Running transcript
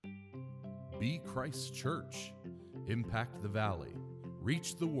Be Christ's church, impact the valley,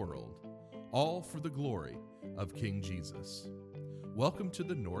 reach the world, all for the glory of King Jesus. Welcome to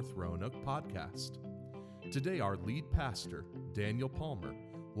the North Roanoke Podcast. Today our lead pastor, Daniel Palmer,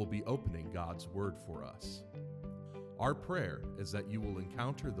 will be opening God's Word for us. Our prayer is that you will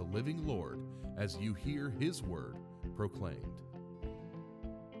encounter the living Lord as you hear His Word proclaimed.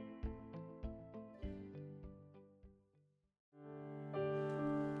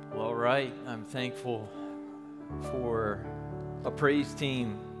 Well, all right, I'm thankful for a praise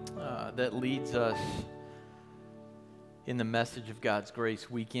team that leads us in the message of God's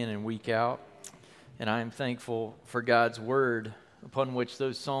grace week in and week out. And I am thankful for God's Word upon which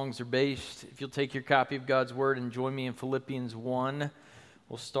those songs are based. If you'll take your copy of God's Word and join me in Philippians 1,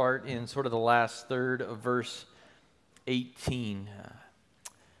 we'll start in sort of the last third of verse 18.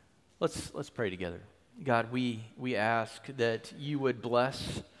 Let's pray together. God, we ask that you would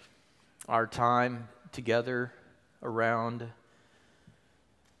bless our time together around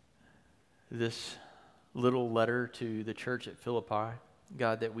this little letter to the church at Philippi.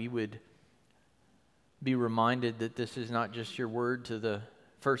 God, that we would be reminded that this is not just your word to the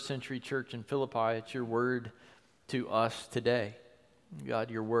first century church in Philippi, it's your word to us today.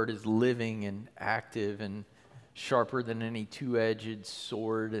 God, your word is living and active and sharper than any two-edged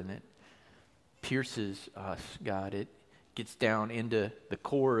sword, and it pierces us, God. It gets down into the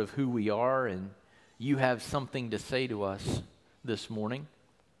core of who we are, and you have something to say to us this morning.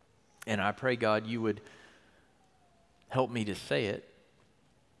 And I pray, God, you would help me to say it.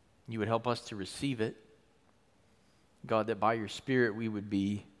 You would help us to receive it. God, that by your Spirit we would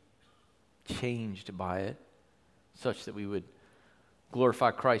be changed by it, such that we would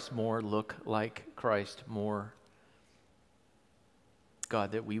glorify Christ more, look like Christ more.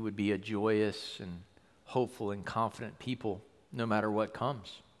 God, that we would be a joyous and hopeful and confident people no matter what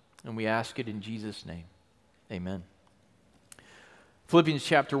comes. And we ask it in Jesus' name. Amen. Philippians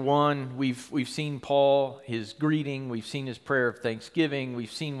chapter 1, we've seen Paul, his greeting, we've seen his prayer of thanksgiving,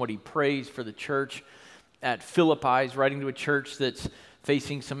 we've seen what he prays for the church at Philippi. He's writing to a church that's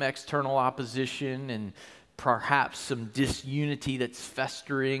facing some external opposition and perhaps some disunity that's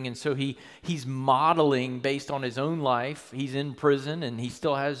festering, and so he's modeling based on his own life. He's in prison and he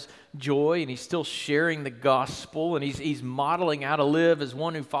still has joy and he's still sharing the gospel, and he's modeling how to live as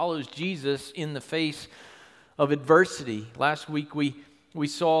one who follows Jesus in the face of adversity. Last week we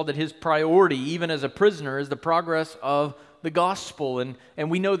saw that his priority, even as a prisoner, is the progress of the gospel, and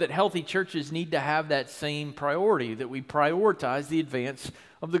we know that healthy churches need to have that same priority, that we prioritize the advance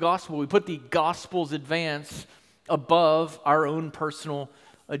of the gospel. We put the gospel's advance above our own personal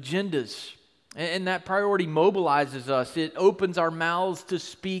agendas. And that priority mobilizes us. It opens our mouths to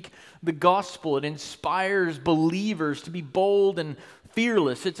speak the gospel. It inspires believers to be bold and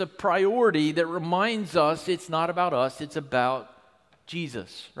fearless. It's a priority that reminds us it's not about us, it's about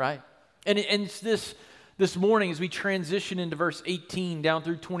Jesus, right? And it's this morning, as we transition into verse 18 down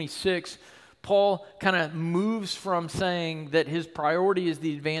through 26, Paul kind of moves from saying that his priority is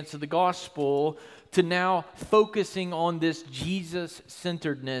the advance of the gospel to now focusing on this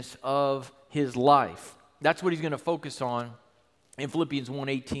Jesus-centeredness of his life. That's what he's going to focus on in Philippians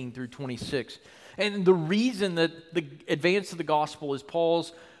 1:18 through 26. And the reason that the advance of the gospel is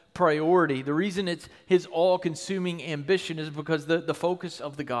Paul's priority, the reason it's his all-consuming ambition, is because the focus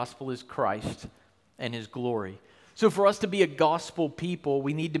of the gospel is Christ and his glory. So for us to be a gospel people,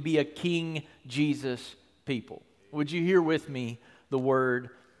 we need to be a King Jesus people. Would you hear with me the word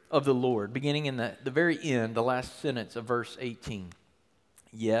of the Lord, beginning in the very end, the last sentence of verse 18.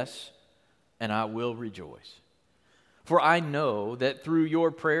 Yes, and I will rejoice. For I know that through your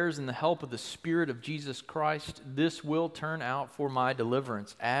prayers and the help of the Spirit of Jesus Christ, this will turn out for my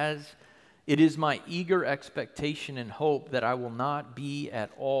deliverance, as it is my eager expectation and hope that I will not be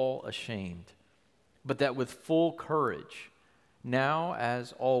at all ashamed, but that with full courage, now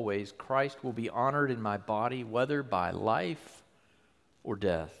as always, Christ will be honored in my body, whether by life or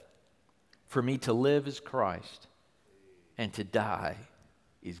death. For me to live is Christ, and to die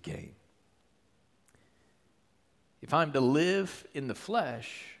is gain. If I'm to live in the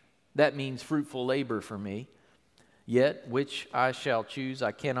flesh, that means fruitful labor for me. Yet which I shall choose,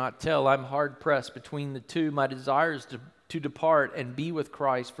 I cannot tell. I'm hard pressed between the two. My desire is to depart and be with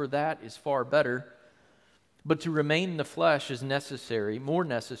Christ, for that is far better. But to remain in the flesh is necessary, more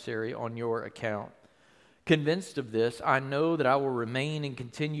necessary on your account. Convinced of this, I know that I will remain and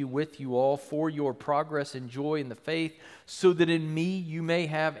continue with you all for your progress and joy in the faith, so that in me you may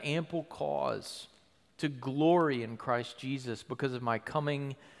have ample cause to glory in Christ Jesus because of my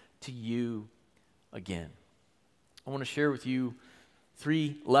coming to you again. I want to share with you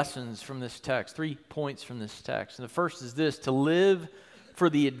three lessons from this text, 3 points from this text. And the first is this: to live for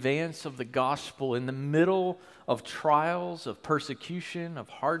the advance of the gospel in the middle of trials, of persecution, of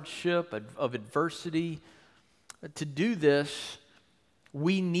hardship, of adversity. To do this,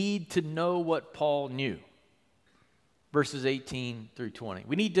 we need to know what Paul knew. Verses 18 through 20.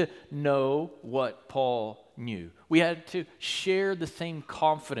 We need to know what Paul knew. We had to share the same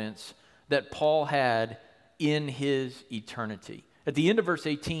confidence that Paul had in his eternity. At the end of verse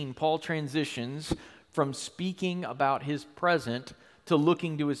 18, Paul transitions from speaking about his present to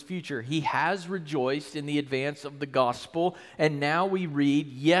looking to his future. He has rejoiced in the advance of the gospel, and now we read,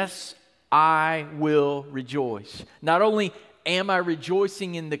 yes, I will rejoice. Not only am I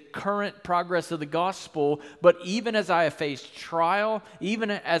rejoicing in the current progress of the gospel, but even as I have faced trial,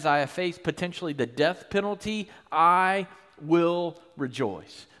 even as I have faced potentially the death penalty, I will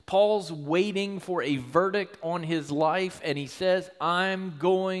rejoice. Paul's waiting for a verdict on his life, and he says, I'm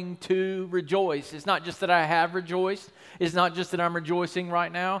going to rejoice. It's not just that I have rejoiced. It's not just that I'm rejoicing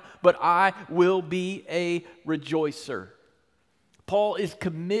right now, but I will be a rejoicer. Paul is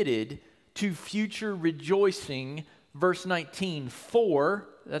committed to future rejoicing. Verse 19, for,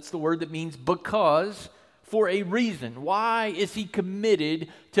 that's the word that means because, for a reason. Why is he committed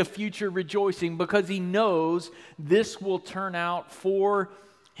to future rejoicing? Because he knows this will turn out for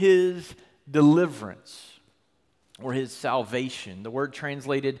his deliverance or his salvation. The word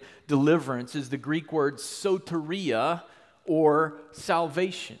translated deliverance is the Greek word soteria, or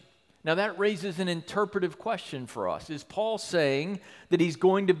salvation. Now that raises an interpretive question for us. Is Paul saying that he's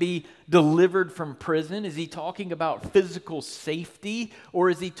going to be delivered from prison? Is he talking about physical safety, or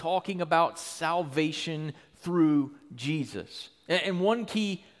is he talking about salvation through Jesus? And one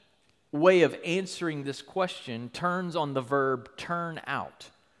key way of answering this question turns on the verb turn out.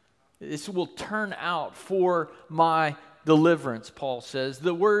 This will turn out for my deliverance, Paul says.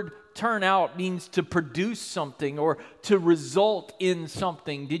 The word turn out means to produce something or to result in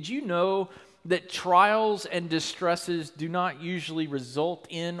something. Did you know that trials and distresses do not usually result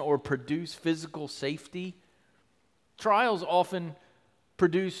in or produce physical safety? Trials often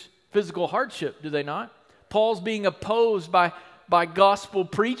produce physical hardship, do they not? Paul's being opposed by gospel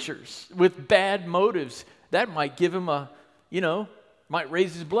preachers with bad motives. That might give him might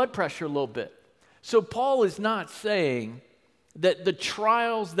raise his blood pressure a little bit. So Paul is not saying that the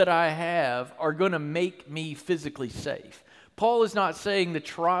trials that I have are going to make me physically safe. Paul is not saying the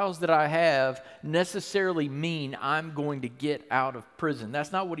trials that I have necessarily mean I'm going to get out of prison.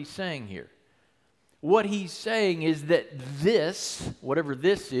 That's not what he's saying here. What he's saying is that this, whatever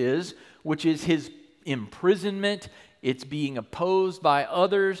this is, which is his imprisonment, it's being opposed by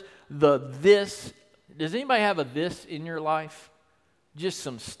others, does anybody have a this in your life? Just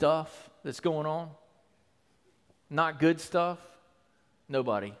some stuff that's going on? Not good stuff?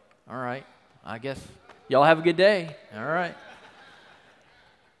 Nobody. All right. I guess y'all have a good day. All right.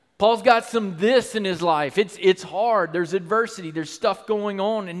 Paul's got some this in his life. It's hard. There's adversity. There's stuff going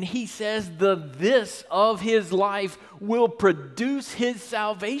on. And he says the this of his life will produce his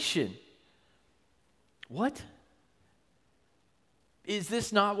salvation. What? Is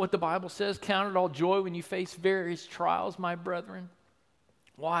this not what the Bible says? Count it all joy when you face various trials, my brethren.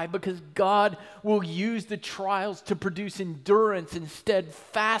 Why? Because God will use the trials to produce endurance and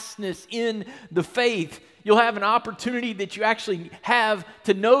steadfastness in the faith. You'll have an opportunity that you actually have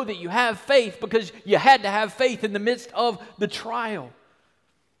to know that you have faith because you had to have faith in the midst of the trial.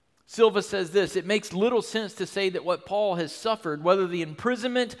 Silva says this: it makes little sense to say that what Paul has suffered, whether the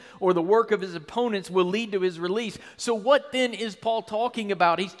imprisonment or the work of his opponents, will lead to his release. So what then is Paul talking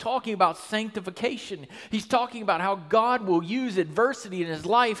about? He's talking about sanctification. He's talking about how God will use adversity in his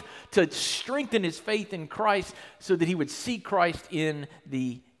life to strengthen his faith in Christ so that he would see Christ in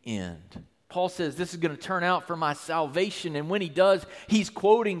the end. Paul says this is going to turn out for my salvation, and when he does, he's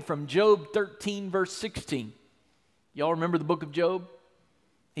quoting from Job 13 verse 16. Y'all remember the book of Job?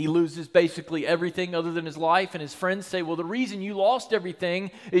 He loses basically everything other than his life, and his friends say, well, the reason you lost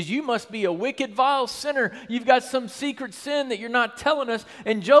everything is you must be a wicked, vile sinner. You've got some secret sin that you're not telling us.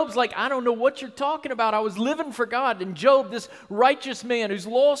 And Job's like, I don't know what you're talking about. I was living for God. And Job, this righteous man who's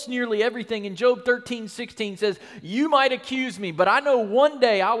lost nearly everything, in Job 13:16 says, you might accuse me, but I know one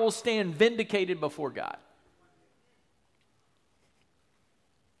day I will stand vindicated before God.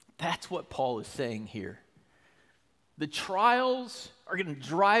 That's what Paul is saying here. The trials are going to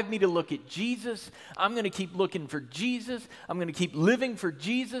drive me to look at Jesus. I'm going to keep looking for Jesus. I'm going to keep living for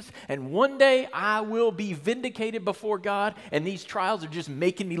Jesus. And one day I will be vindicated before God. And these trials are just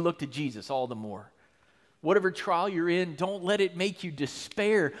making me look to Jesus all the more. Whatever trial you're in, don't let it make you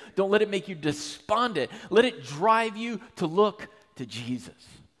despair. Don't let it make you despondent. Let it drive you to look to Jesus.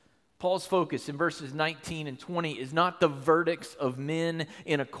 Paul's focus in verses 19 and 20 is not the verdicts of men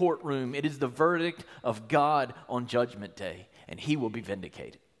in a courtroom. It is the verdict of God on Judgment Day, and he will be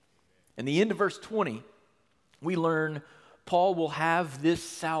vindicated. In the end of verse 20, we learn Paul will have this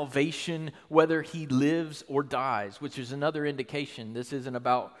salvation whether he lives or dies, which is another indication this isn't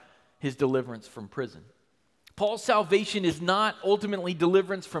about his deliverance from prison. Paul's salvation is not ultimately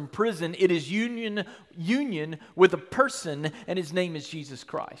deliverance from prison. It is union with a person, and his name is Jesus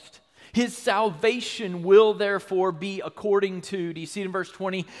Christ. His salvation will therefore be according to, do you see it in verse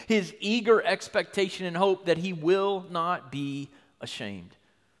 20? His eager expectation and hope that he will not be ashamed.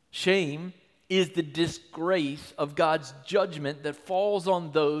 Shame is the disgrace of God's judgment that falls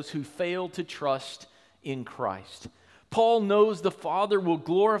on those who fail to trust in Christ. Paul knows the Father will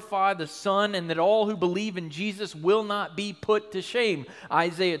glorify the Son and that all who believe in Jesus will not be put to shame.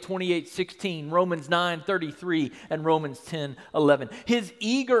 Isaiah 28:16, Romans 9:33, and Romans 10:11. His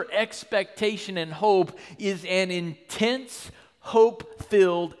eager expectation and hope is an intense,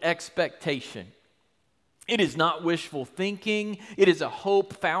 hope-filled expectation. It is not wishful thinking. It is a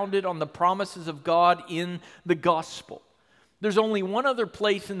hope founded on the promises of God in the gospel. There's only one other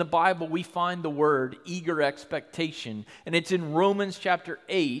place in the Bible we find the word eager expectation, and it's in Romans chapter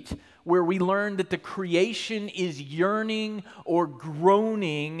 8, where we learn that the creation is yearning or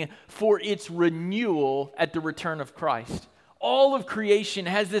groaning for its renewal at the return of Christ. All of creation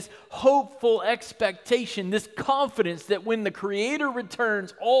has this hopeful expectation, this confidence that when the Creator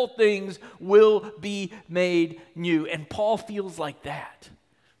returns, all things will be made new. And Paul feels like that.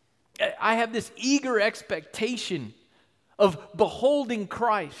 I have this eager expectation of beholding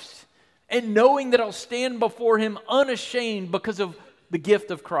Christ and knowing that I'll stand before him unashamed because of the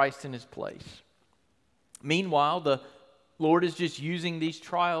gift of Christ in his place. Meanwhile, the Lord is just using these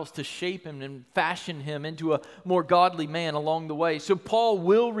trials to shape him and fashion him into a more godly man along the way. So Paul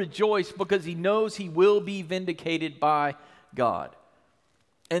will rejoice because he knows he will be vindicated by God.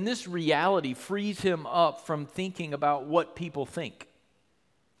 And this reality frees him up from thinking about what people think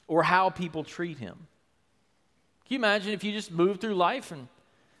or how people treat him. Can you imagine if you just moved through life and,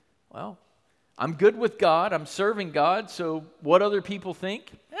 well, I'm good with God, I'm serving God, so what other people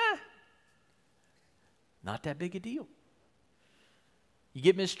think? Not that big a deal. You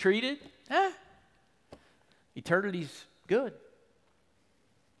get mistreated? Eternity's good.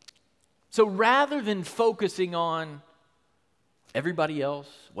 So rather than focusing on everybody else,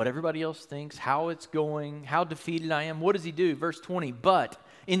 what everybody else thinks, how it's going, how defeated I am, what does he do? Verse 20, but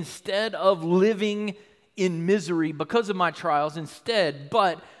instead of living in misery because of my trials,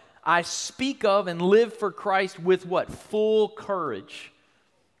 but I speak of and live for Christ with what? Full courage.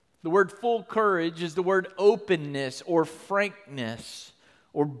 The word full courage is the word openness or frankness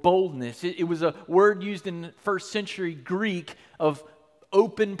or boldness. It was a word used in first century Greek of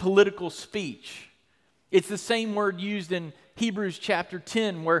open political speech. It's the same word used in Hebrews chapter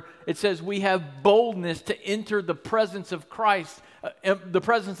 10 where it says we have boldness to enter the presence of Christ, the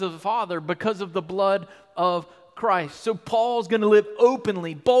presence of the Father because of the blood of Christ. So Paul's going to live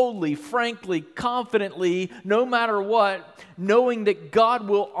openly, boldly, frankly, confidently, no matter what, knowing that God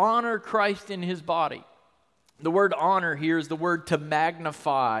will honor Christ in his body. The word honor here is the word to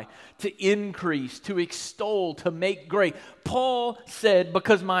magnify, to increase, to extol, to make great. Paul said,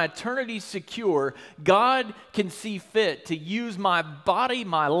 because my eternity's secure, God can see fit to use my body,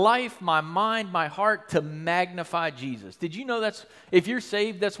 my life, my mind, my heart to magnify Jesus. Did you know that's, if you're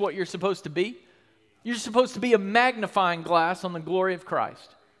saved, that's what you're supposed to be? You're supposed to be a magnifying glass on the glory of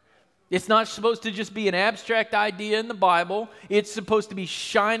Christ. It's not supposed to just be an abstract idea in the Bible. It's supposed to be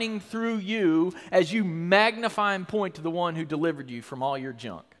shining through you as you magnify and point to the one who delivered you from all your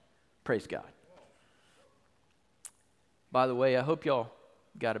junk. Praise God. By the way, I hope y'all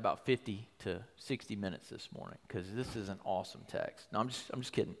got about 50 to 60 minutes this morning because this is an awesome text. No, I'm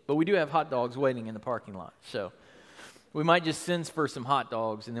just kidding. But we do have hot dogs waiting in the parking lot. So we might just send for some hot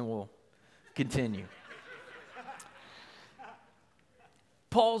dogs and then we'll continue.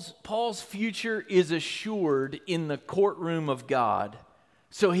 Paul's future is assured in the courtroom of God,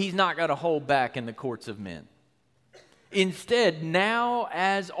 so he's not going to hold back in the courts of men. Instead, now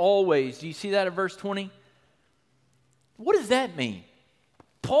as always, do you see that at verse 20? What does that mean?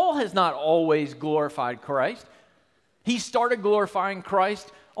 Paul has not always glorified Christ. He started glorifying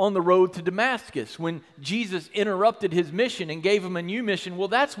Christ on the road to Damascus when Jesus interrupted his mission and gave him a new mission. Well,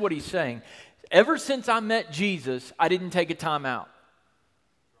 that's what he's saying. Ever since I met Jesus, I didn't take a time out.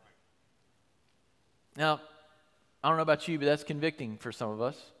 Now, I don't know about you, but that's convicting for some of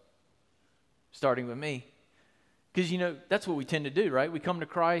us, starting with me. Because, you know, that's what we tend to do, right? We come to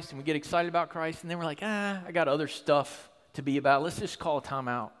Christ and we get excited about Christ, and then we're like, I got other stuff to be about. Let's just call a time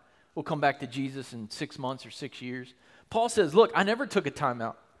out. We'll come back to Jesus in 6 months or 6 years. Paul says, look, I never took a time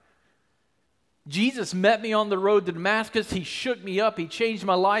out. Jesus met me on the road to Damascus. He shook me up. He changed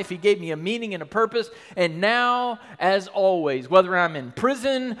my life. He gave me a meaning and a purpose. And now, as always, whether I'm in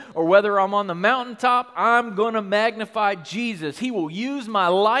prison or whether I'm on the mountaintop, I'm going to magnify Jesus. He will use my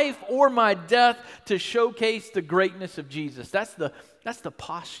life or my death to showcase the greatness of Jesus. That's the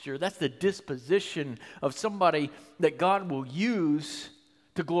posture. That's the disposition of somebody that God will use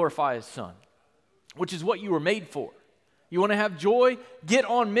to glorify His Son, which is what you were made for. You want to have joy? Get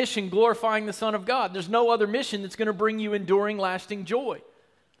on mission glorifying the Son of God. There's no other mission that's going to bring you enduring, lasting joy.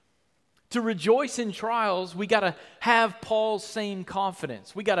 To rejoice in trials, we got to have Paul's same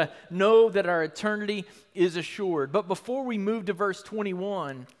confidence. We got to know that our eternity is assured. But before we move to verse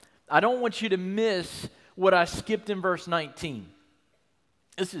 21, I don't want you to miss what I skipped in verse 19.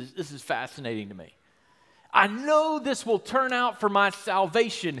 This is fascinating to me. I know this will turn out for my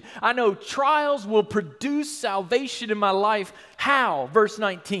salvation. I know trials will produce salvation in my life. How? Verse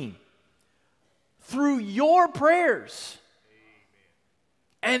 19. Through your prayers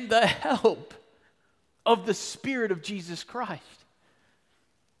and the help of the Spirit of Jesus Christ.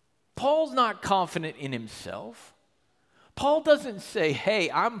 Paul's not confident in himself. Paul doesn't say, hey,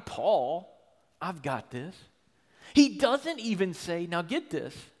 I'm Paul. I've got this. He doesn't even say, now get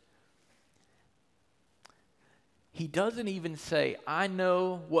this. He doesn't even say, I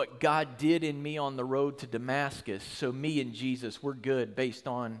know what God did in me on the road to Damascus, so me and Jesus, we're good based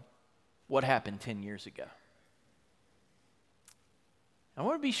on what happened 10 years ago. I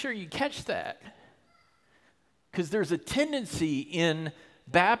want to be sure you catch that, because there's a tendency in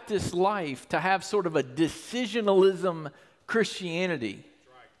Baptist life to have sort of a decisionalism Christianity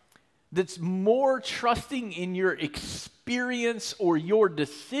that's more trusting in your experience or your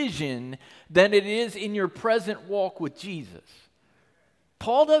decision than it is in your present walk with Jesus.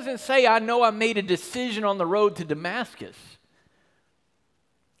 Paul doesn't say, I know I made a decision on the road to Damascus.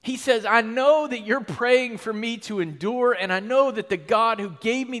 He says, I know that you're praying for me to endure, and I know that the God who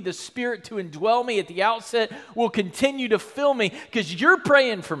gave me the Spirit to indwell me at the outset will continue to fill me because you're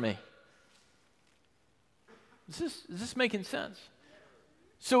praying for me. Is this making sense?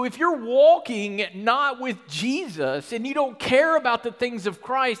 So if you're walking not with Jesus and you don't care about the things of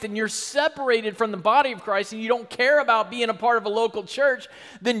Christ and you're separated from the body of Christ and you don't care about being a part of a local church,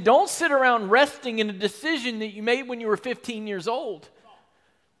 then don't sit around resting in a decision that you made when you were 15 years old.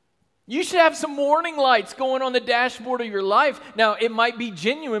 You should have some warning lights going on the dashboard of your life. Now, it might be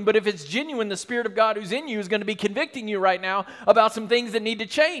genuine, but if it's genuine, the Spirit of God who's in you is going to be convicting you right now about some things that need to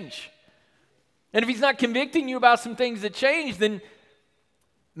change. And if He's not convicting you about some things that change, then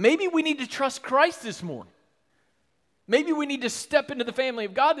maybe we need to trust Christ this morning. Maybe we need to step into the family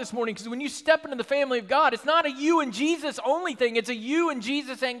of God this morning, because when you step into the family of God, it's not a you and Jesus only thing. It's a you and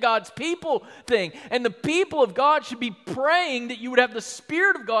Jesus and God's people thing. And the people of God should be praying that you would have the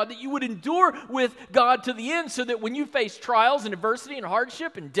Spirit of God, that you would endure with God to the end, so that when you face trials and adversity and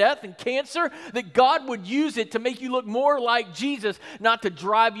hardship and death and cancer, that God would use it to make you look more like Jesus, not to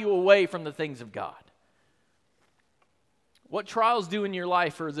drive you away from the things of God. What trials do in your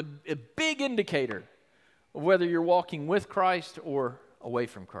life is a big indicator of whether you're walking with Christ or away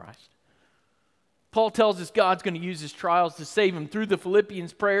from Christ. Paul tells us God's going to use his trials to save him through the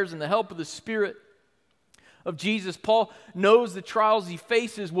Philippians prayers and the help of the Spirit of Jesus. Paul knows the trials he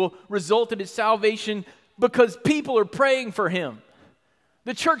faces will result in his salvation because people are praying for him.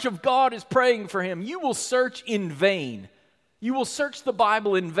 The church of God is praying for him. You will search in vain. You will search the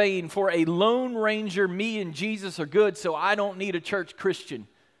Bible in vain for a lone ranger, me and Jesus are good, so I don't need a church Christian.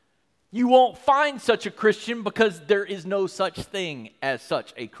 You won't find such a Christian because there is no such thing as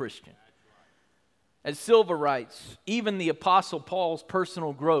such a Christian. As Silva writes, even the Apostle Paul's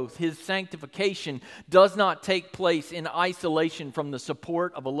personal growth, his sanctification, does not take place in isolation from the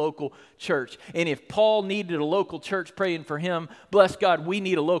support of a local church. And if Paul needed a local church praying for him, bless God, we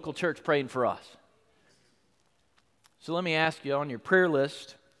need a local church praying for us. So let me ask you, on your prayer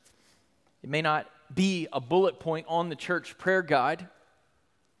list, it may not be a bullet point on the church prayer guide,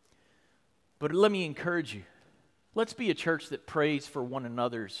 but let me encourage you. Let's be a church that prays for one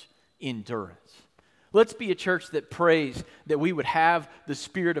another's endurance. Let's be a church that prays that we would have the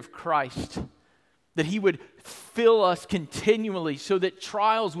Spirit of Christ, that He would fill us continually so that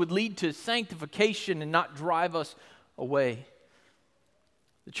trials would lead to sanctification and not drive us away.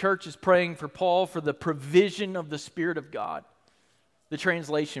 The church is praying for Paul for the provision of the Spirit of God. The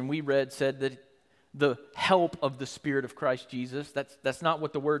translation we read said that the help of the Spirit of Christ Jesus. That's not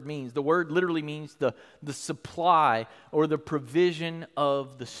what the word means. The word literally means the supply or the provision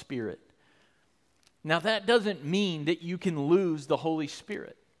of the Spirit. Now, that doesn't mean that you can lose the Holy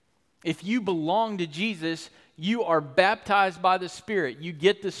Spirit. If you belong to Jesus, you are baptized by the Spirit. You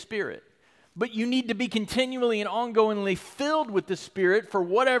get the Spirit. But you need to be continually and ongoingly filled with the Spirit for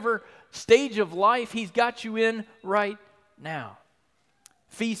whatever stage of life He's got you in right now.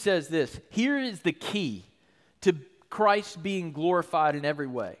 Fee says this, here is the key to Christ being glorified in every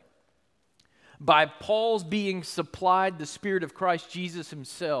way. By Paul's being supplied the Spirit of Christ Jesus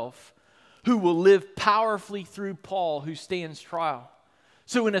Himself, who will live powerfully through Paul, who stands trial.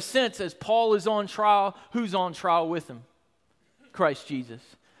 So in a sense, as Paul is on trial, who's on trial with him? Christ Jesus.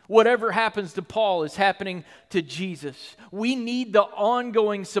 Whatever happens to Paul is happening to Jesus. We need the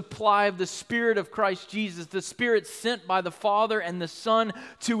ongoing supply of the Spirit of Christ Jesus, the Spirit sent by the Father and the Son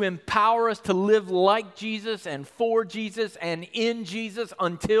to empower us to live like Jesus and for Jesus and in Jesus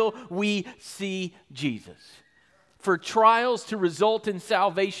until we see Jesus. For trials to result in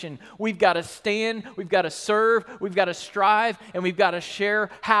salvation, we've got to stand, we've got to serve, we've got to strive, and we've got to share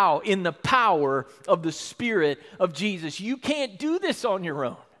how? In the power of the Spirit of Jesus. You can't do this on your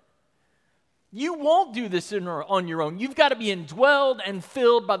own. You won't do this on your own. You've got to be indwelled and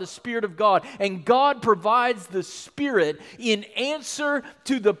filled by the Spirit of God. And God provides the Spirit in answer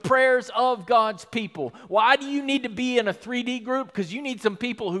to the prayers of God's people. Why do you need to be in a 3D group? Because you need some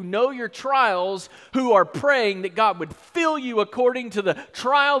people who know your trials, who are praying that God would fill you according to the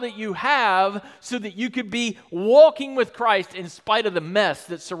trial that you have so that you could be walking with Christ in spite of the mess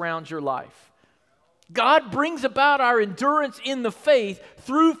that surrounds your life. God brings about our endurance in the faith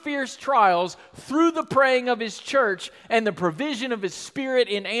through fierce trials, through the praying of His church, and the provision of His Spirit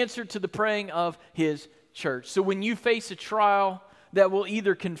in answer to the praying of His church. So when you face a trial that will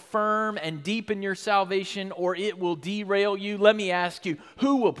either confirm and deepen your salvation or it will derail you, let me ask you,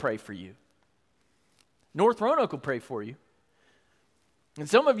 who will pray for you? North Roanoke will pray for you. And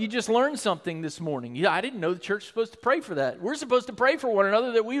some of you just learned something this morning. Yeah, I didn't know the church was supposed to pray for that. We're supposed to pray for one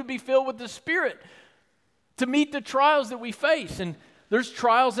another that we would be filled with the Spirit to meet the trials that we face. And there's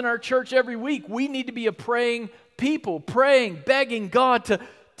trials in our church every week. We need to be a praying people, praying, begging God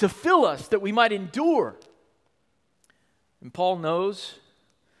to fill us that we might endure. And Paul knows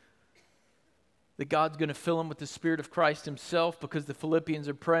that God's going to fill him with the Spirit of Christ Himself because the Philippians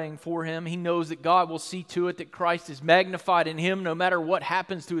are praying for him. He knows that God will see to it that Christ is magnified in him no matter what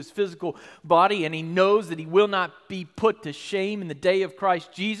happens to his physical body. And he knows that he will not be put to shame in the day of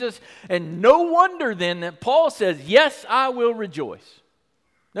Christ Jesus. And no wonder then that Paul says, yes, I will rejoice.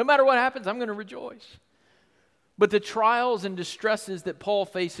 No matter what happens, I'm going to rejoice. But the trials and distresses that Paul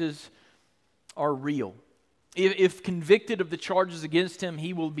faces are real. If convicted of the charges against him,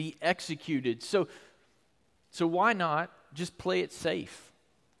 he will be executed. So why not just play it safe?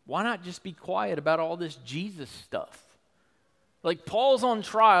 Why not just be quiet about all this Jesus stuff? Like Paul's on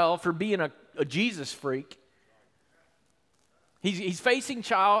trial for being a Jesus freak. He's facing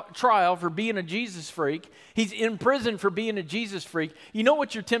trial for being a Jesus freak. He's in prison for being a Jesus freak. You know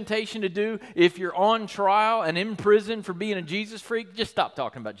what your temptation to do if you're on trial and in prison for being a Jesus freak? Just stop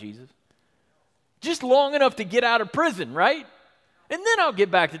talking about Jesus. Just long enough to get out of prison, right? And then I'll get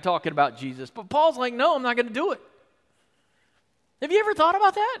back to talking about Jesus. But Paul's like, no, I'm not going to do it. Have you ever thought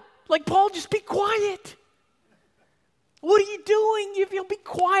about that? Like, Paul, just be quiet. What are you doing? If you'll be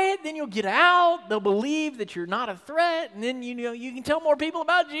quiet, then you'll get out. They'll believe that you're not a threat. And then, you can tell more people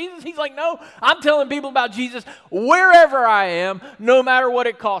about Jesus. He's like, no, I'm telling people about Jesus wherever I am, no matter what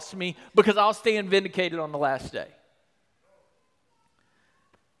it costs me, because I'll stand vindicated on the last day.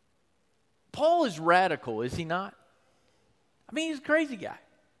 Paul is radical, is he not? I mean, he's a crazy guy.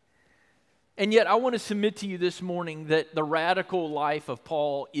 And yet, I want to submit to you this morning that the radical life of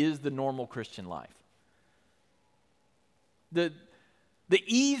Paul is the normal Christian life. The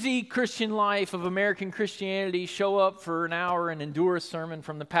easy Christian life of American Christianity, show up for an hour and endure a sermon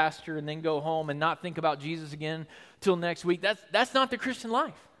from the pastor and then go home and not think about Jesus again till next week, that's not the Christian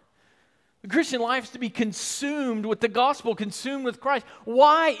life. The Christian life is to be consumed with the gospel, consumed with Christ.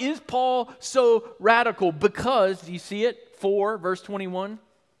 Why is Paul so radical? Because, do you see it? Verse 21.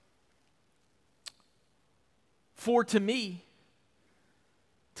 For to me,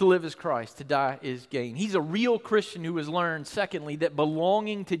 to live is Christ, to die is gain. He's a real Christian who has learned, secondly, that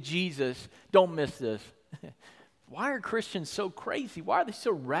belonging to Jesus, don't miss this. Why are Christians so crazy? Why are they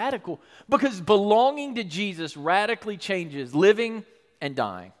so radical? Because belonging to Jesus radically changes living and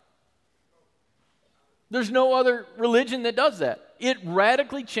dying. There's no other religion that does that. It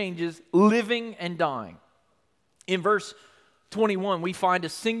radically changes living and dying. In verse 21, we find a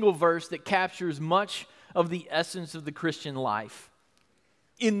single verse that captures much of the essence of the Christian life.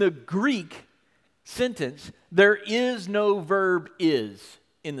 In the Greek sentence, there is no verb is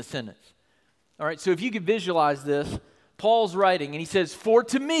in the sentence. All right, so if you could visualize this, Paul's writing, and he says, for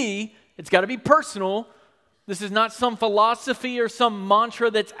to me, it's got to be personal. This is not some philosophy or some mantra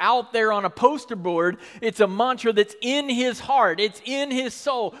that's out there on a poster board. It's a mantra that's in his heart. It's in his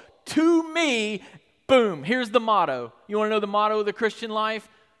soul. To me, boom, here's the motto. You want to know the motto of the Christian life?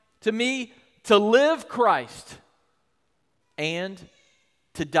 To me, to live Christ and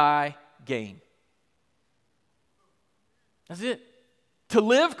to die gain. That's it. To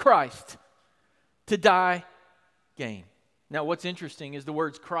live Christ, to die gain. Now, what's interesting is the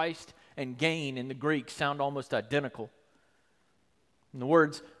words Christ and gain in the Greek sound almost identical. And the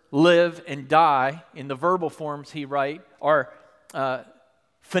words live and die in the verbal forms he writes are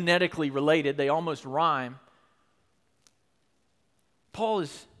phonetically related. They almost rhyme. Paul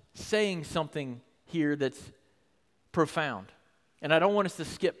is saying something here that's profound, and I don't want us to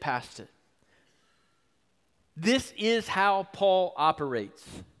skip past it. This is how Paul operates.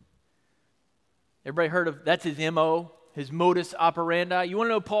 Everybody heard of, that's his MO, his modus operandi. You want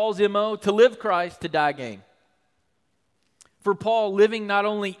to know Paul's MO? To live Christ, to die gain. For Paul, living not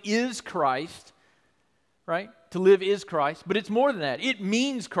only is Christ, right? To live is Christ, but it's more than that. It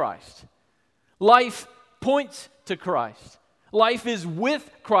means Christ. Life points to Christ. Life is with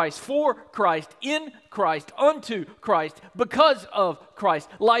Christ, for Christ, in Christ, unto Christ, because of Christ.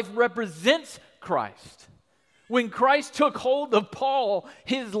 Life represents Christ. When Christ took hold of Paul,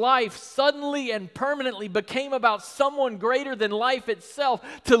 his life suddenly and permanently became about someone greater than life itself.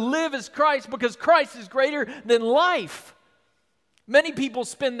 To live as Christ because Christ is greater than life. Many people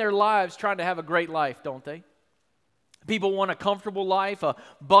spend their lives trying to have a great life, don't they? People want a comfortable life, a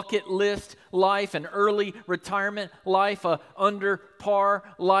bucket list life, an early retirement life, a under par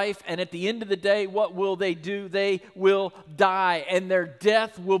life. And at the end of the day, what will they do? They will die, and their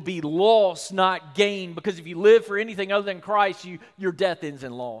death will be loss, not gain. Because if you live for anything other than Christ, your death ends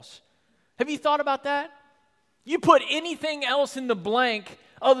in loss. Have you thought about that? You put anything else in the blank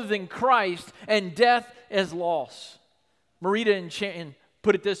other than Christ, and death is loss. Marita and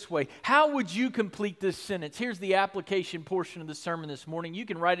put it this way. How would you complete this sentence? Here's the application portion of the sermon this morning. You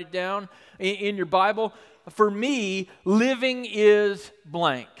can write it down in your Bible. For me, living is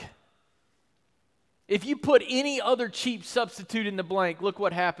blank. If you put any other cheap substitute in the blank, look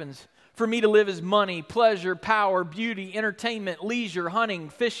what happens. For me to live is money, pleasure, power, beauty, entertainment, leisure, hunting,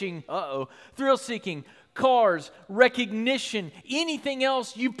 fishing, thrill-seeking, cars, recognition, anything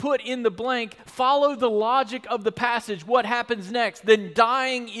else you put in the blank, follow the logic of the passage. What happens next? Then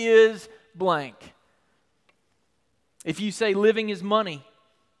dying is blank. If you say living is money,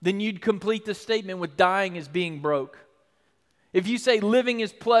 then you'd complete the statement with dying is being broke. If you say living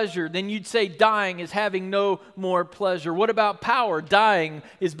is pleasure, then you'd say dying is having no more pleasure. What about power? Dying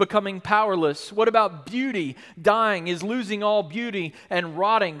is becoming powerless. What about beauty? Dying is losing all beauty and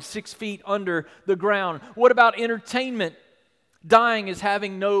rotting 6 feet under the ground. What about entertainment? Dying is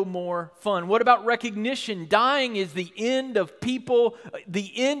having no more fun. What about recognition? Dying is the end of people, the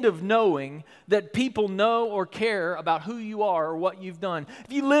end of knowing that people know or care about who you are or what you've done.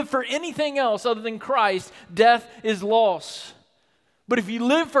 If you live for anything else other than Christ, death is loss. But if you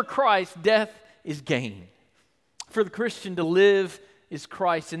live for Christ, death is gain. For the Christian, to live is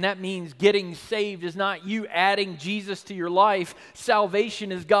Christ, and that means getting saved is not you adding Jesus to your life.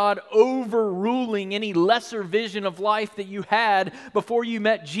 Salvation is God overruling any lesser vision of life that you had before you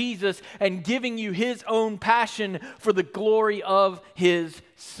met Jesus and giving you His own passion for the glory of His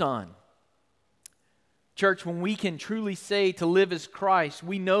Son. Church, when we can truly say to live as Christ,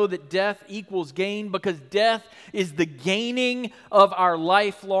 we know that death equals gain because death is the gaining of our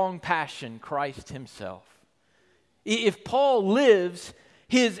lifelong passion, Christ Himself. If Paul lives,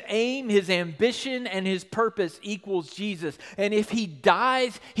 his aim, his ambition, and his purpose equals Jesus. And if he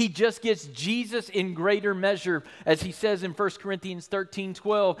dies, he just gets Jesus in greater measure. As he says in 1 Corinthians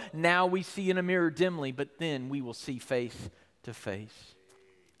 13:12, now we see in a mirror dimly, but then we will see face to face.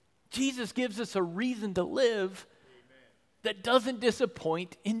 Jesus gives us a reason to live that doesn't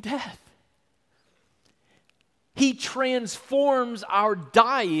disappoint in death. He transforms our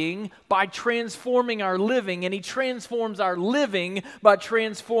dying by transforming our living, and He transforms our living by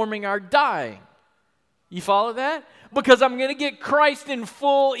transforming our dying. You follow that? Because I'm going to get Christ in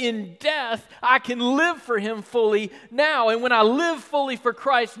full in death, I can live for Him fully now. And when I live fully for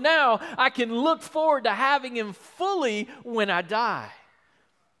Christ now, I can look forward to having Him fully when I die.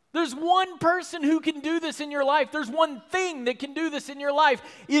 There's one person who can do this in your life. There's one thing that can do this in your life.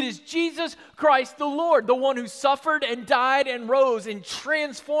 It is Jesus Christ the Lord, the one who suffered and died and rose and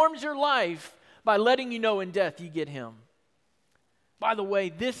transforms your life by letting you know in death you get Him. By the way,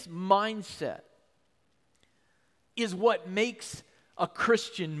 this mindset is what makes a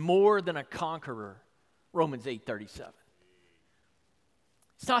Christian more than a conqueror. Romans 8:37.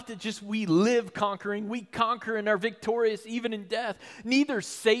 It's not that just we live conquering, we conquer and are victorious even in death. Neither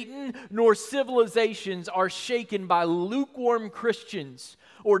Satan nor civilizations are shaken by lukewarm Christians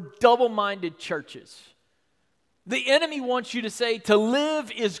or double-minded churches. The enemy wants you to say to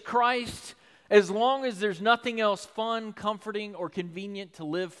live is Christ as long as there's nothing else fun, comforting, or convenient to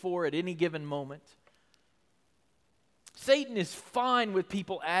live for at any given moment. Satan is fine with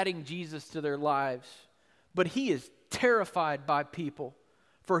people adding Jesus to their lives, but he is terrified by people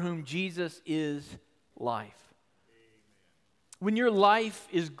for whom Jesus is life. When your life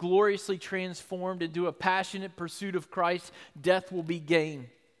is gloriously transformed into a passionate pursuit of Christ, death will be gain.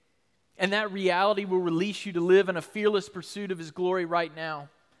 And that reality will release you to live in a fearless pursuit of His glory right now.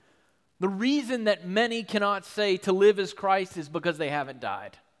 The reason that many cannot say to live as Christ is because they haven't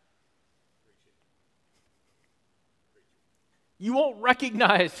died. You won't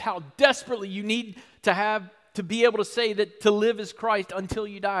recognize how desperately you need to be able to say that to live as Christ until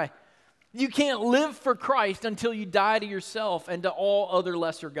you die. You can't live for Christ until you die to yourself and to all other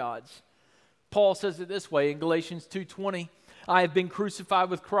lesser gods. Paul says it this way in Galatians 2:20, I have been crucified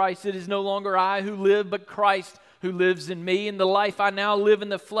with Christ. It is no longer I who live, but Christ who lives in me. In the life I now live in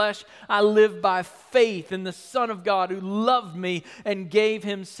the flesh, I live by faith in the Son of God who loved me and gave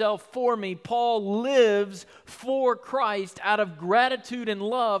Himself for me. Paul lives for Christ out of gratitude and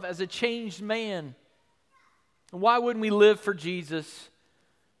love as a changed man. And why wouldn't we live for Jesus?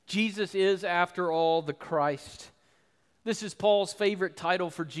 Jesus is, after all, the Christ. This is Paul's favorite title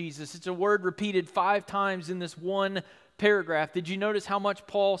for Jesus. It's a word repeated 5 times in this one paragraph. Did you notice how much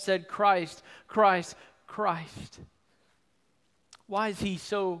Paul said Christ, Christ, Christ? Why is he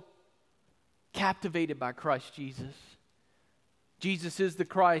so captivated by Christ Jesus? Jesus is the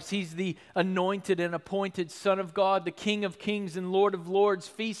Christ. He's the anointed and appointed Son of God, the King of kings and Lord of lords.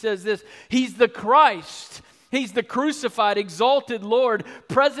 Fee says this, He's the Christ. He's the crucified, exalted Lord,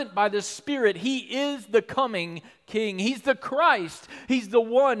 present by the Spirit. He is the coming King. He's the Christ. He's the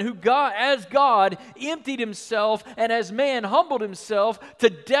one who, as God, emptied Himself and as man humbled Himself to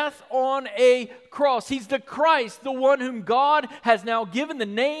death on a cross. He's the Christ, the one whom God has now given the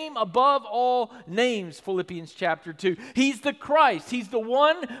name above all names, Philippians chapter 2. He's the Christ. He's the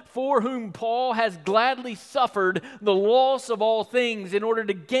one for whom Paul has gladly suffered the loss of all things in order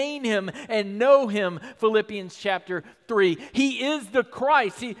to gain Him and know Him, Philippians chapter 3. He is the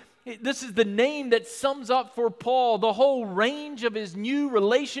Christ. This is the name that sums up for Paul the whole range of his new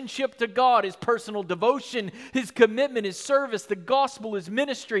relationship to God, his personal devotion, his commitment, his service, the gospel, his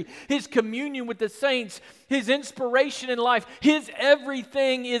ministry, his communion with the saints, his inspiration in life. His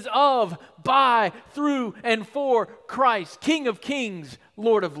everything is of, by, through, and for Christ, King of kings,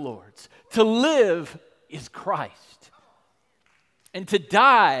 Lord of lords. To live is Christ, and to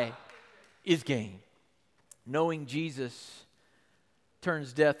die is gain. Knowing Jesus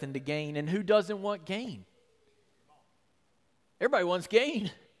turns death into gain. And who doesn't want gain? Everybody wants gain.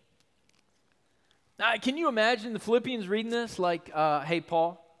 Now, can you imagine the Philippians reading this like, hey,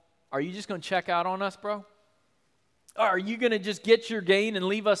 Paul, are you just going to check out on us, bro? Or are you going to just get your gain and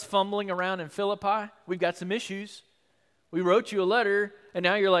leave us fumbling around in Philippi? We've got some issues. We wrote you a letter, and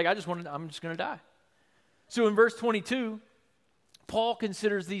now you're like, I'm just going to die. So in verse 22, Paul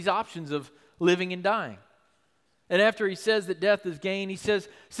considers these options of living and dying. And after he says that death is gain, he says,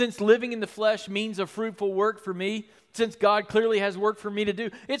 since living in the flesh means a fruitful work for me, since God clearly has work for me to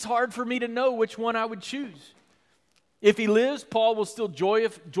do, it's hard for me to know which one I would choose. If he lives, Paul will still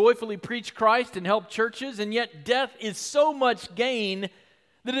joyfully preach Christ and help churches, and yet death is so much gain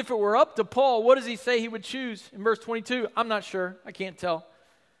that if it were up to Paul, what does he say he would choose? In verse 22, I'm not sure. I can't tell.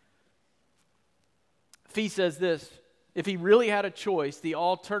 Fee says this, if he really had a choice, the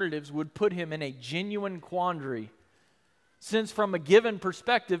alternatives would put him in a genuine quandary. Since from a given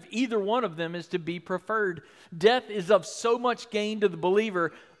perspective, either one of them is to be preferred. Death is of so much gain to the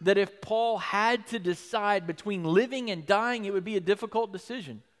believer that if Paul had to decide between living and dying, it would be a difficult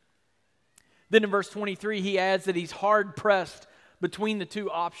decision. Then in verse 23, he adds that he's hard-pressed between the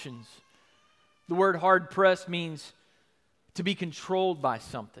two options. The word hard-pressed means to be controlled by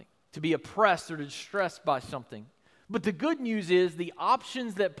something, to be oppressed or distressed by something. But the good news is the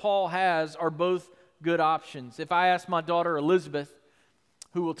options that Paul has are both good options. If I asked my daughter Elizabeth,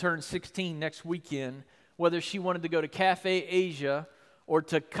 who will turn 16 next weekend, whether she wanted to go to Cafe Asia or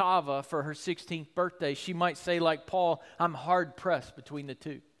to Cava for her 16th birthday, she might say like Paul, I'm hard-pressed between the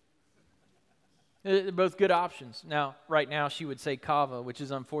two. They're both good options. Now, right now she would say Cava, which is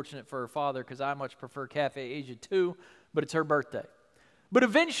unfortunate for her father because I much prefer Cafe Asia too, but it's her birthday. But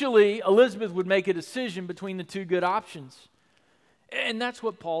eventually, Elizabeth would make a decision between the two good options. And that's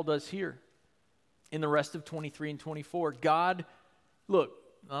what Paul does here in the rest of 23 and 24. God, look,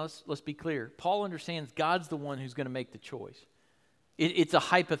 let's be clear. Paul understands God's the one who's going to make the choice. It's a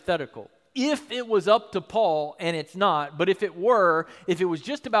hypothetical. If it was up to Paul, and it's not, but if it was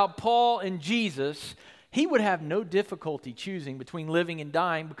just about Paul and Jesus, he would have no difficulty choosing between living and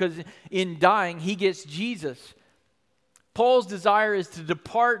dying, because in dying, he gets Jesus. Paul's desire is to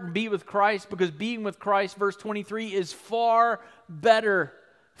depart and be with Christ, because being with Christ, verse 23, is far better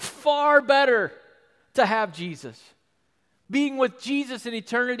to have Jesus. Being with Jesus in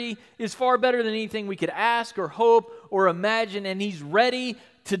eternity is far better than anything we could ask or hope or imagine, and he's ready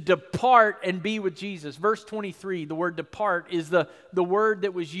to depart and be with Jesus. Verse 23, the word depart is the word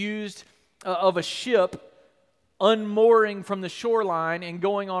that was used of a ship unmooring from the shoreline and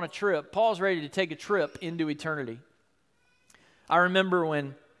going on a trip. Paul's ready to take a trip into eternity. I remember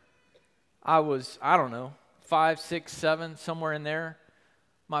when I was, 5, 6, 7, somewhere in there,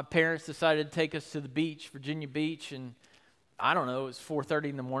 my parents decided to take us to the beach, Virginia Beach, and it was 4:30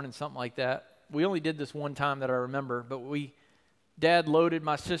 in the morning, something like that. We only did this one time that I remember, but Dad loaded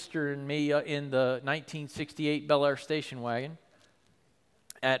my sister and me in the 1968 Bel Air station wagon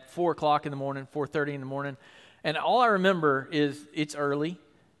at 4 o'clock in the morning, 4:30 in the morning. And all I remember is it's early,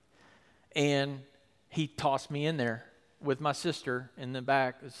 and he tossed me in there with my sister in the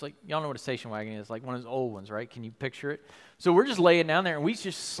back. It's like, y'all know what a station wagon is, like one of those old ones, right? Can you picture it? So we're just laying down there, and we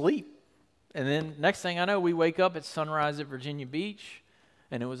just sleep. And then next thing I know, we wake up at sunrise at Virginia Beach,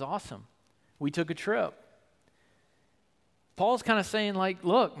 and it was awesome. We took a trip. Paul's kind of saying, like,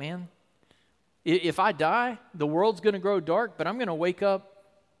 look, man, if I die, the world's going to grow dark, but I'm going to wake up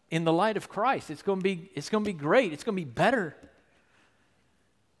in the light of Christ. It's going to be great. It's going to be better.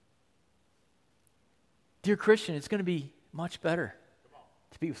 Dear Christian, it's going to be much better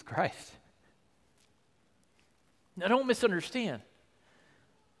to be with Christ. Now, don't misunderstand.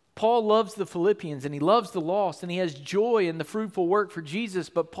 Paul loves the Philippians, and he loves the lost, and he has joy in the fruitful work for Jesus.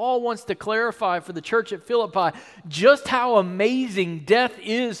 But Paul wants to clarify for the church at Philippi just how amazing death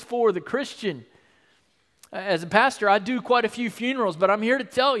is for the Christian. As a pastor, I do quite a few funerals, but I'm here to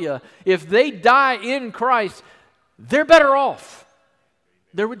tell you, if they die in Christ, they're better off.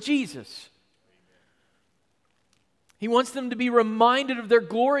 They're with Jesus. He wants them to be reminded of their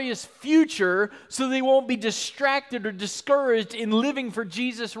glorious future so they won't be distracted or discouraged in living for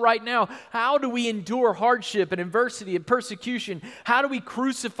Jesus right now. How do we endure hardship and adversity and persecution? How do we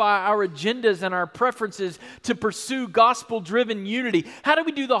crucify our agendas and our preferences to pursue gospel-driven unity? How do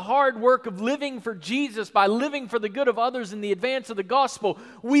we do the hard work of living for Jesus by living for the good of others in the advance of the gospel?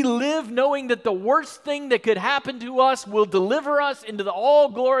 We live knowing that the worst thing that could happen to us will deliver us into the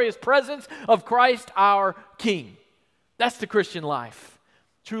all-glorious presence of Christ our King. That's the Christian life.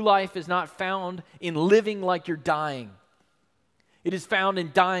 True life is not found in living like you're dying. It is found in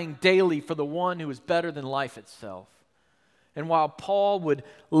dying daily for the one who is better than life itself. And while Paul would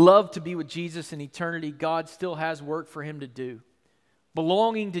love to be with Jesus in eternity, God still has work for him to do.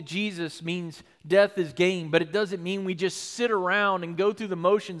 Belonging to Jesus means death is gain, but it doesn't mean we just sit around and go through the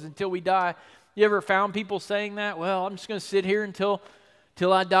motions until we die. You ever found people saying that? Well, I'm just going to sit here until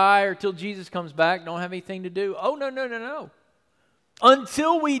I die or till Jesus comes back, don't have anything to do. Oh, no.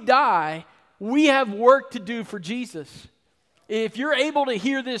 Until we die, we have work to do for Jesus. If you're able to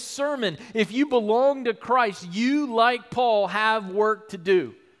hear this sermon, if you belong to Christ, you, like Paul, have work to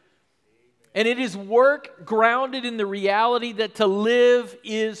do. And it is work grounded in the reality that to live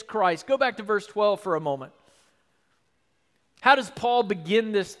is Christ. Go back to verse 12 for a moment. How does Paul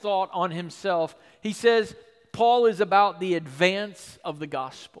begin this thought on himself? He says, Paul is about the advance of the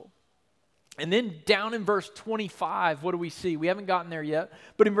gospel. And then down in verse 25, what do we see? We haven't gotten there yet,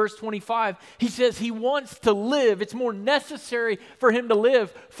 but in verse 25, he says he wants to live. It's more necessary for him to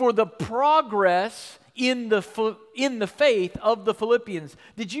live for the progress in the faith of the Philippians.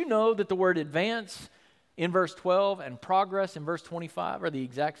 Did you know that the word advance in verse 12 and progress in verse 25 are the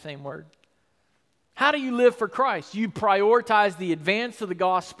exact same word? How do you live for Christ? You prioritize the advance of the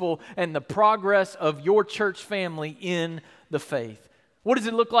gospel and the progress of your church family in the faith. What does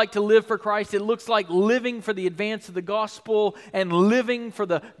it look like to live for Christ? It looks like living for the advance of the gospel and living for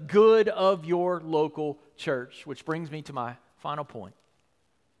the good of your local church, which brings me to my final point.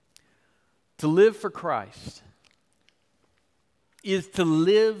 To live for Christ is to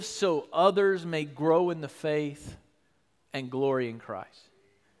live so others may grow in the faith and glory in Christ.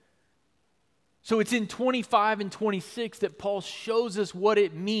 So it's in 25 and 26 that Paul shows us what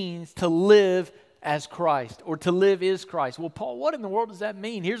it means to live as Christ, or to live is Christ. Well, Paul, what in the world does that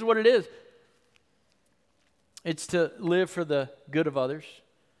mean? Here's what it is. It's to live for the good of others,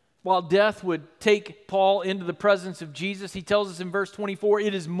 While death would take Paul into the presence of Jesus, he tells us in verse 24,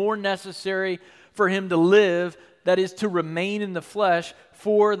 it is more necessary for him to live, that is, to remain in the flesh,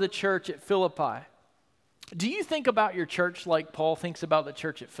 for the church at Philippi. Do you think about your church like Paul thinks about the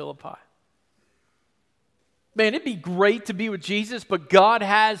church at Philippi? Man, it'd be great to be with Jesus, but God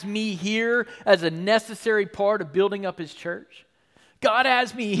has me here as a necessary part of building up His church. God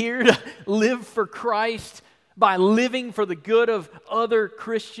has me here to live for Christ by living for the good of other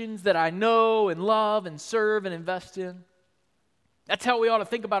Christians that I know and love and serve and invest in. That's how we ought to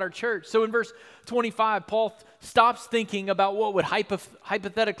think about our church. So in verse 25, Paul stops thinking about what would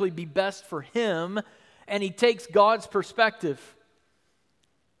hypothetically be best for him, and he takes God's perspective.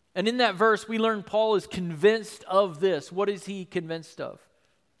 And in that verse, we learn Paul is convinced of this. What is he convinced of?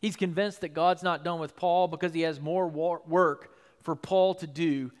 He's convinced that God's not done with Paul because he has more work for Paul to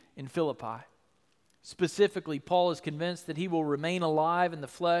do in Philippi. Specifically, Paul is convinced that he will remain alive in the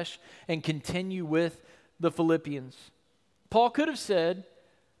flesh and continue with the Philippians. Paul could have said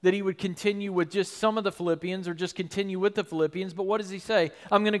that he would continue with just some of the Philippians or just continue with the Philippians, but what does he say?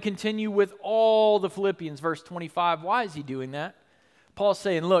 I'm going to continue with all the Philippians, verse 25. Why is he doing that? Paul's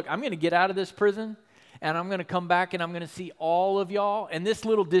saying, look, I'm going to get out of this prison and I'm going to come back and I'm going to see all of y'all. And this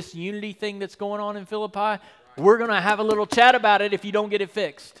little disunity thing that's going on in Philippi, we're going to have a little chat about it if you don't get it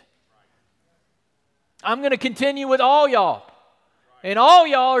fixed. I'm going to continue with all y'all. And all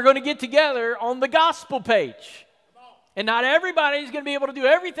y'all are going to get together on the gospel page. And not everybody's going to be able to do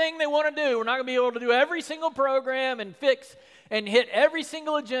everything they want to do. We're not going to be able to do every single program and fix and hit every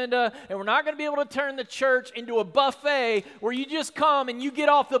single agenda. And we're not going to be able to turn the church into a buffet where you just come and you get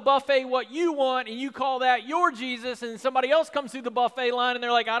off the buffet what you want and you call that your Jesus. And somebody else comes through the buffet line and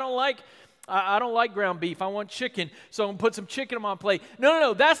they're like, I don't like ground beef. I want chicken. So I'm going to put some chicken on my plate.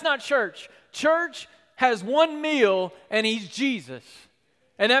 No. That's not church. Church has one meal and He's Jesus.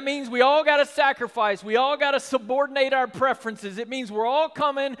 And that means we all got to sacrifice. We all got to subordinate our preferences. It means we're all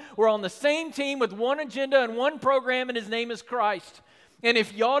coming. We're on the same team with one agenda and one program, and His name is Christ. And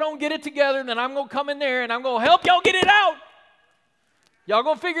if y'all don't get it together, then I'm going to come in there and I'm going to help y'all get it out. Y'all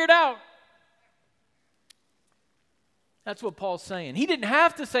going to figure it out. That's what Paul's saying. He didn't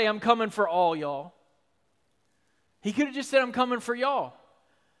have to say, I'm coming for all y'all. He could have just said, I'm coming for y'all.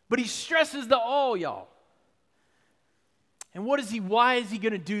 But he stresses the all y'all. And why is he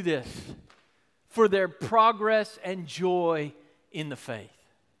going to do this? For their progress and joy in the faith.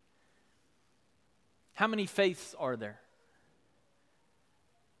 How many faiths are there?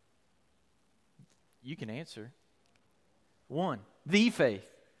 You can answer. One, the faith.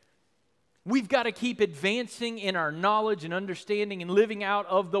 We've got to keep advancing in our knowledge and understanding and living out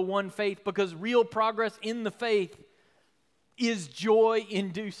of the one faith, because real progress in the faith is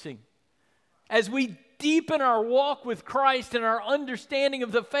joy-inducing. As we deepen our walk with Christ and our understanding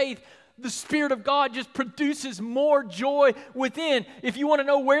of the faith, the Spirit of God just produces more joy within. If you want to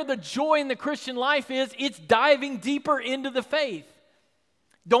know where the joy in the Christian life is, it's diving deeper into the faith.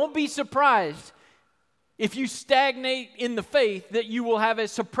 Don't be surprised if you stagnate in the faith that you will have a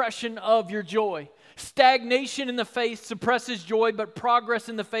suppression of your joy. Stagnation in the faith suppresses joy, but progress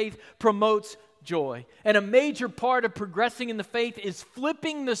in the faith promotes joy. And a major part of progressing in the faith is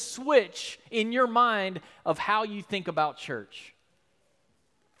flipping the switch in your mind of how you think about church.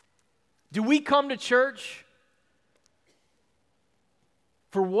 Do we come to church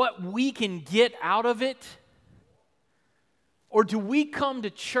for what we can get out of it? Or do we come to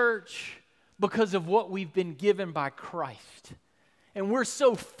church because of what we've been given by Christ? And we're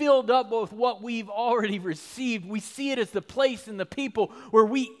so filled up with what we've already received, we see it as the place and the people where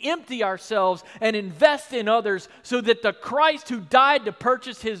we empty ourselves and invest in others so that the Christ who died to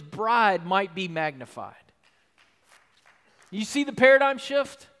purchase His bride might be magnified. You see the paradigm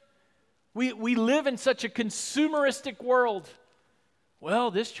shift? We live in such a consumeristic world.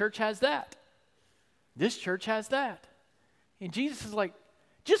 Well, this church has that. This church has that. And Jesus is like,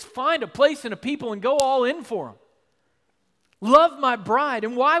 just find a place and a people and go all in for them. Love my bride.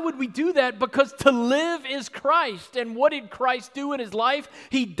 And why would we do that? Because to live is Christ. And what did Christ do in His life?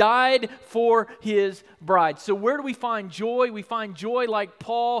 He died for His bride. So where do we find joy? We find joy, like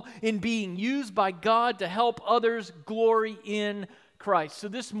Paul, in being used by God to help others glory in Christ. So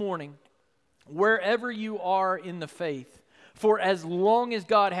this morning, wherever you are in the faith, for as long as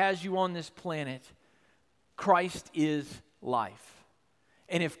God has you on this planet, Christ is life.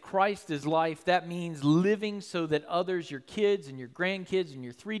 And if Christ is life, that means living so that others, your kids and your grandkids and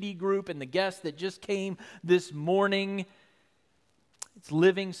your 3D group and the guests that just came this morning, it's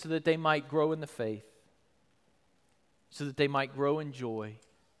living so that they might grow in the faith, so that they might grow in joy,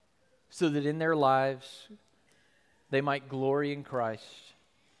 so that in their lives they might glory in Christ.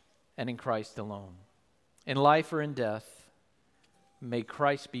 and in Christ alone. In life or in death, may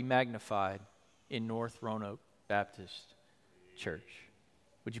Christ be magnified in North Roanoke Baptist Church.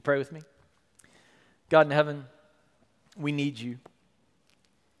 Would you pray with me? God in heaven, we need you.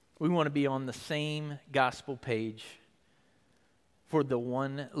 We want to be on the same gospel page for the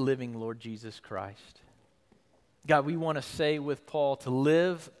one living Lord Jesus Christ. God, we want to say with Paul, to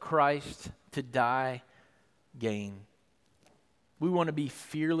live Christ, to die gain. We want to be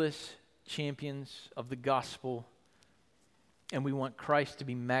fearless champions of the gospel, and we want Christ to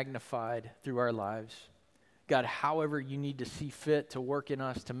be magnified through our lives. God, however you need to see fit to work in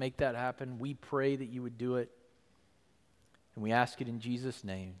us to make that happen, we pray that you would do it. And we ask it in Jesus'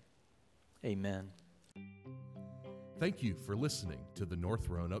 name. Amen. Thank you for listening to the North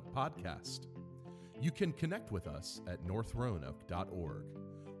Roanoke Podcast. You can connect with us at northroanoke.org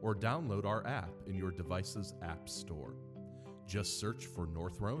or download our app in your device's app store. Just search for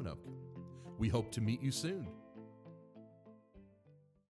North Roanoke. We hope to meet you soon.